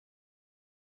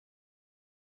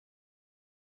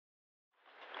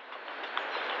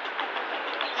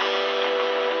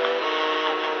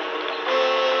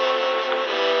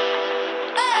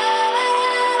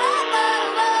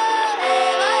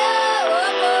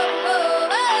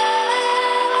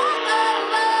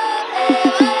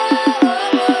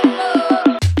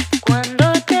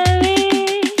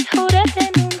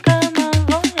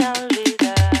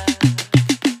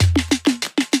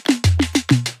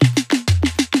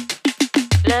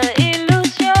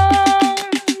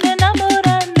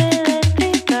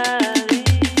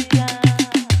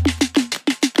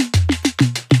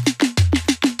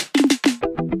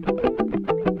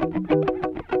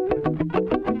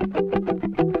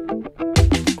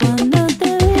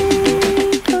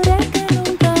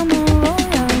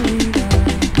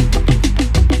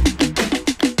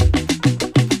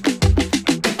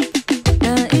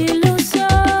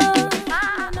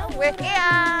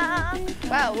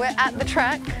we're at the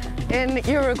track in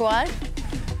Uruguay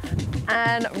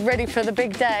and ready for the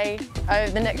big day over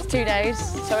the next 2 days.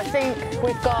 So I think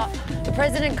we've got the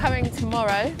president coming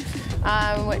tomorrow,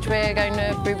 which we're going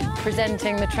to be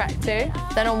presenting the track to.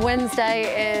 Then on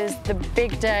Wednesday is the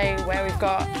big day where we've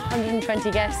got 120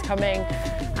 guests coming.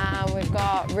 We've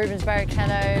got Rubens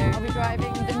Barrichello. I'll be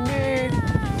driving the new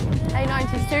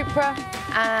A90 Supra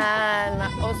and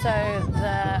also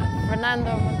the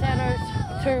Fernando Montero's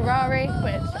truerrari,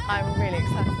 which I'm really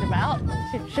excited about.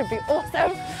 It should be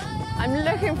awesome. I'm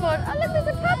looking forward. Oh, look, there's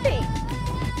a puppy.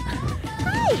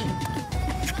 Hi.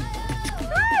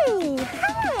 Hi.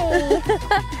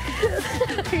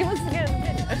 He wants to get in the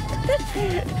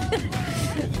video.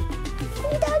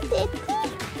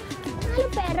 Hello,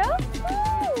 perro.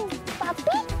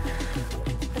 Puppy.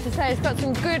 As I say, it's got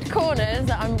some good corners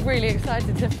that I'm really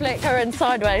excited to flick her in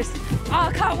sideways. Oh,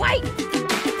 I can't wait.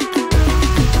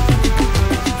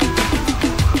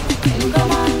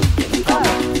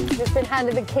 Just been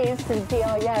handed the keys to the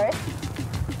TGR Yaris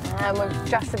and we're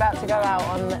just about to go out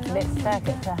on this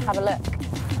circuit to have a look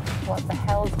what the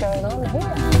hell's going on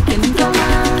here.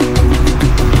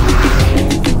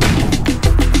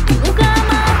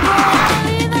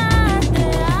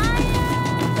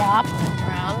 Stop.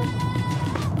 Round.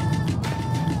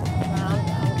 Round,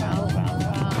 round, round,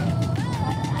 round.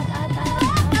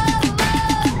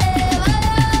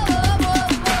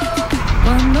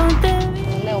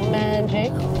 Little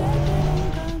magic.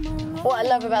 What I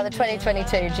love about the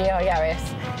 2022 GR Yaris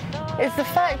is the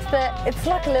fact that it's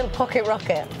like a little pocket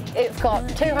rocket. It's got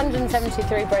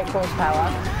 273 brake horsepower.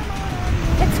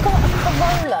 It's got a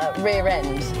Corolla rear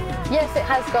end. Yes, it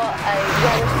has got a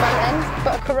Yaris front end,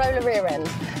 but a Corolla rear end.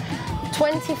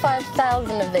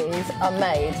 25,000 of these are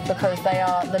made because they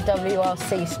are the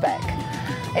WRC spec.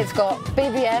 It's got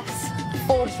BBS,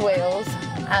 forged wheels,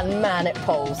 and man, it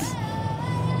pulls.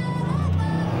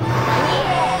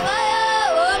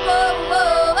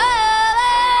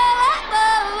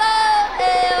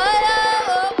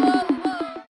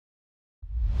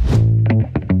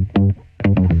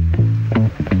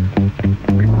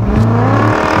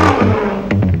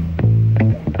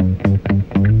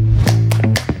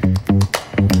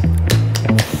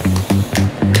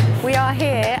 We are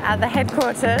here at the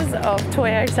headquarters of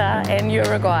Toyota in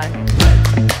Uruguay.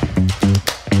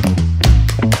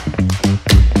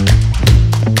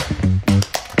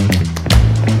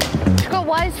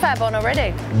 Fab on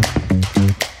already.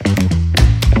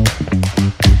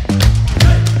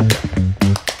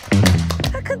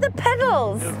 Look at the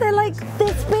pedals, they're like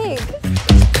this big.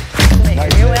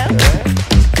 Nice. You will.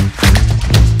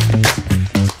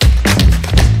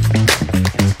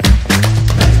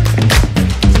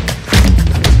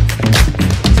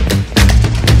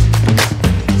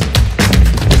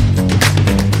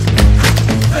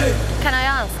 Can I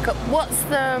ask, what's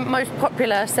the most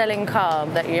popular selling car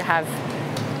that you have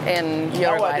in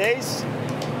Uruguay? Nowadays,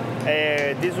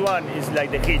 this one is like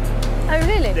the hit. Oh,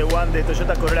 really? The one, the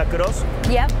Toyota Corolla Cross.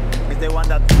 Yep. Is the one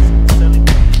that's selling.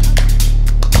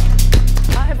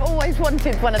 I have always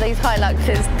wanted one of these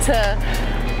Hiluxes to,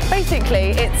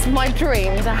 basically, it's my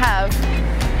dream to have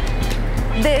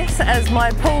this as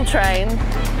my pull train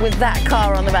with that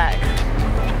car on the back.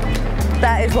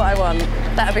 That is what I want.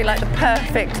 That would be like the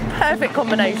perfect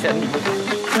combination.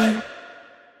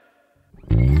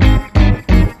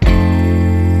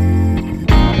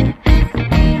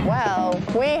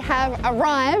 We have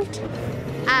arrived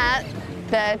at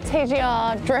the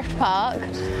TGR Drift Park,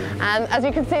 and as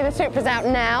you can see, the Supra's out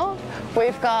now.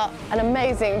 We've got an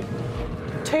amazing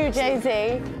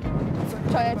 2JZ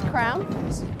Toyota Crown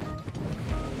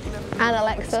and a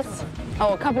Lexus,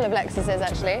 oh, a couple of Lexuses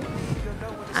actually,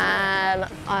 and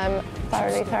I'm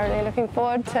thoroughly looking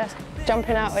forward to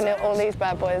jumping out in all these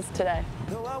bad boys today.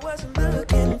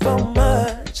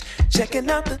 Checking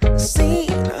out the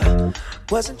scene,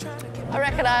 I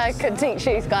reckon I could teach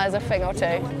these guys a thing or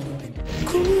two.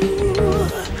 Cool.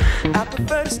 I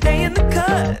prefer to stay in the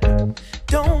cut.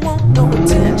 Don't want no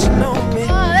attention on me.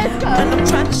 Oh, let's go. When I'm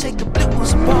trying to shake the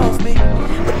blues off me,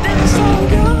 but then it's all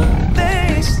your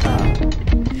face.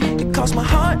 It caused my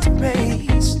heart to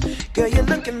race. Girl, you're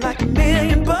looking like $1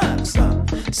 million.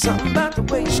 Something about the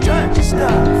way you strut your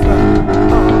stuff.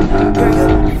 Girl,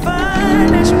 you're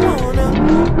fine as you wanna.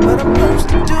 What I'm supposed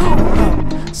to do?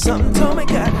 Something told me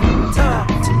got time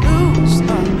to lose.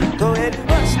 Go ahead and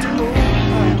bust the move.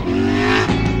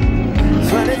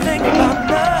 Funny thing about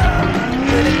love,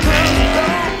 when it comes and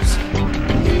goes.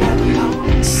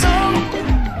 So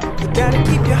you gotta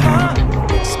keep your heart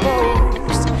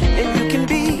exposed, and you can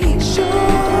be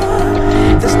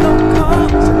sure there's no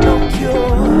cause and no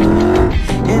cure.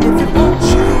 And if it wants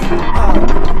you,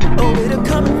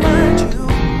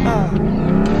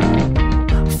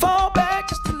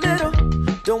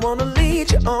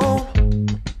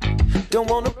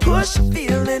 push a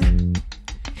feeling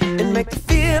and make the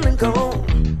feeling go.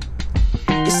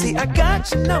 You see, I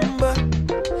got your number,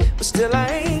 but still I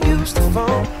ain't used the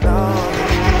phone. No.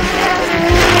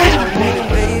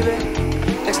 Baby,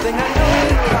 next thing I know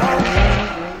you call.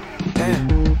 Damn.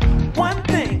 One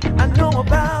thing I know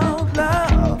about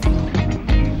love,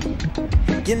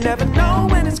 you never know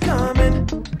when it's coming,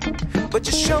 but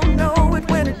you sure know it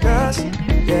when it does.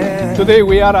 Yeah. Today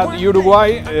we are at Uruguay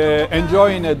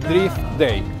enjoying a drift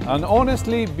day, and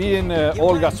honestly, being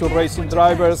all Gazoo Racing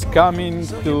drivers coming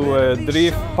to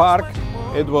Drift Park,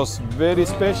 it was very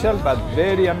special but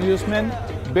very amusement,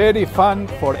 very fun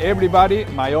for everybody.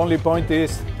 My only point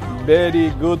is very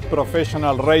good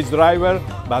professional race driver,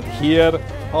 but here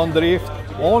on Drift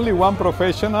only one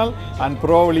professional, and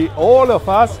probably all of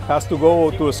us has to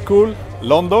go to school,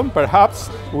 London perhaps.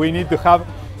 We need to have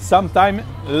some time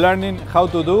learning how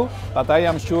to do, but I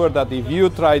am sure that if you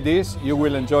try this, you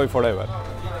will enjoy forever.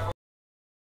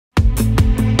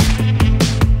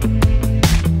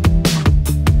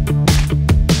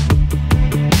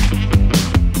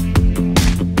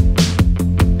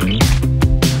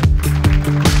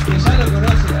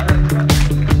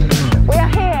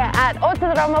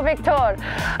 Victor.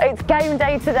 It's game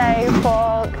day today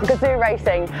for Gazoo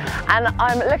Racing, and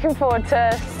I'm looking forward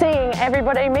to seeing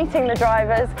everybody, meeting the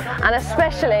drivers, and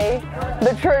especially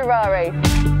the truerrari.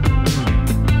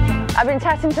 I've been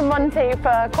chatting to Monti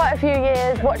for quite a few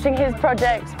years, watching his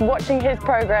projects, watching his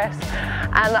progress,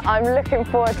 and I'm looking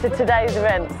forward to today's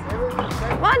events.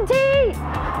 Monti!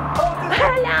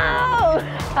 Hello!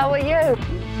 How are you?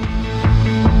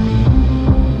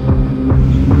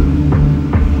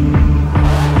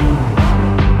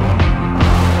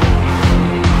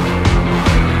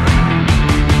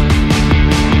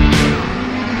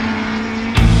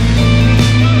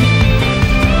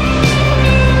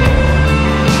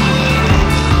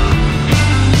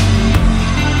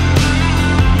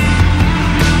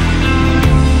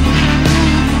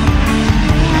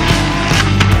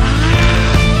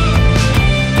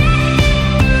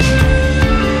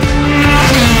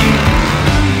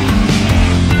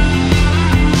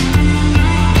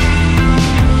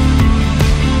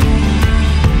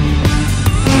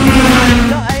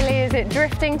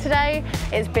 Today,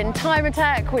 it's been time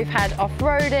attack, we've had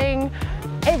off-roading,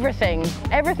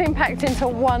 everything packed into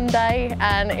one day,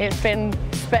 and it's been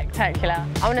spectacular.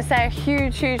 I want to say a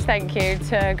huge thank you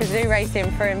to Gazoo Racing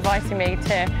for inviting me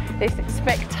to this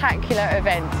spectacular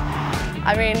event.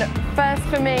 I mean, first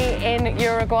for me in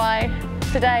Uruguay.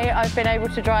 Today I've been able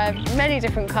to drive many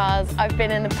different cars. I've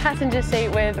been in the passenger seat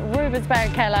with Rubens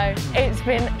Barrichello. It's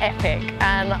been epic,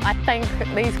 and I thank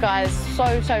these guys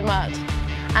so much.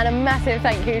 And a massive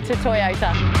thank you to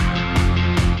Toyota.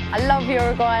 I love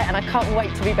Uruguay and I can't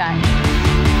wait to be back.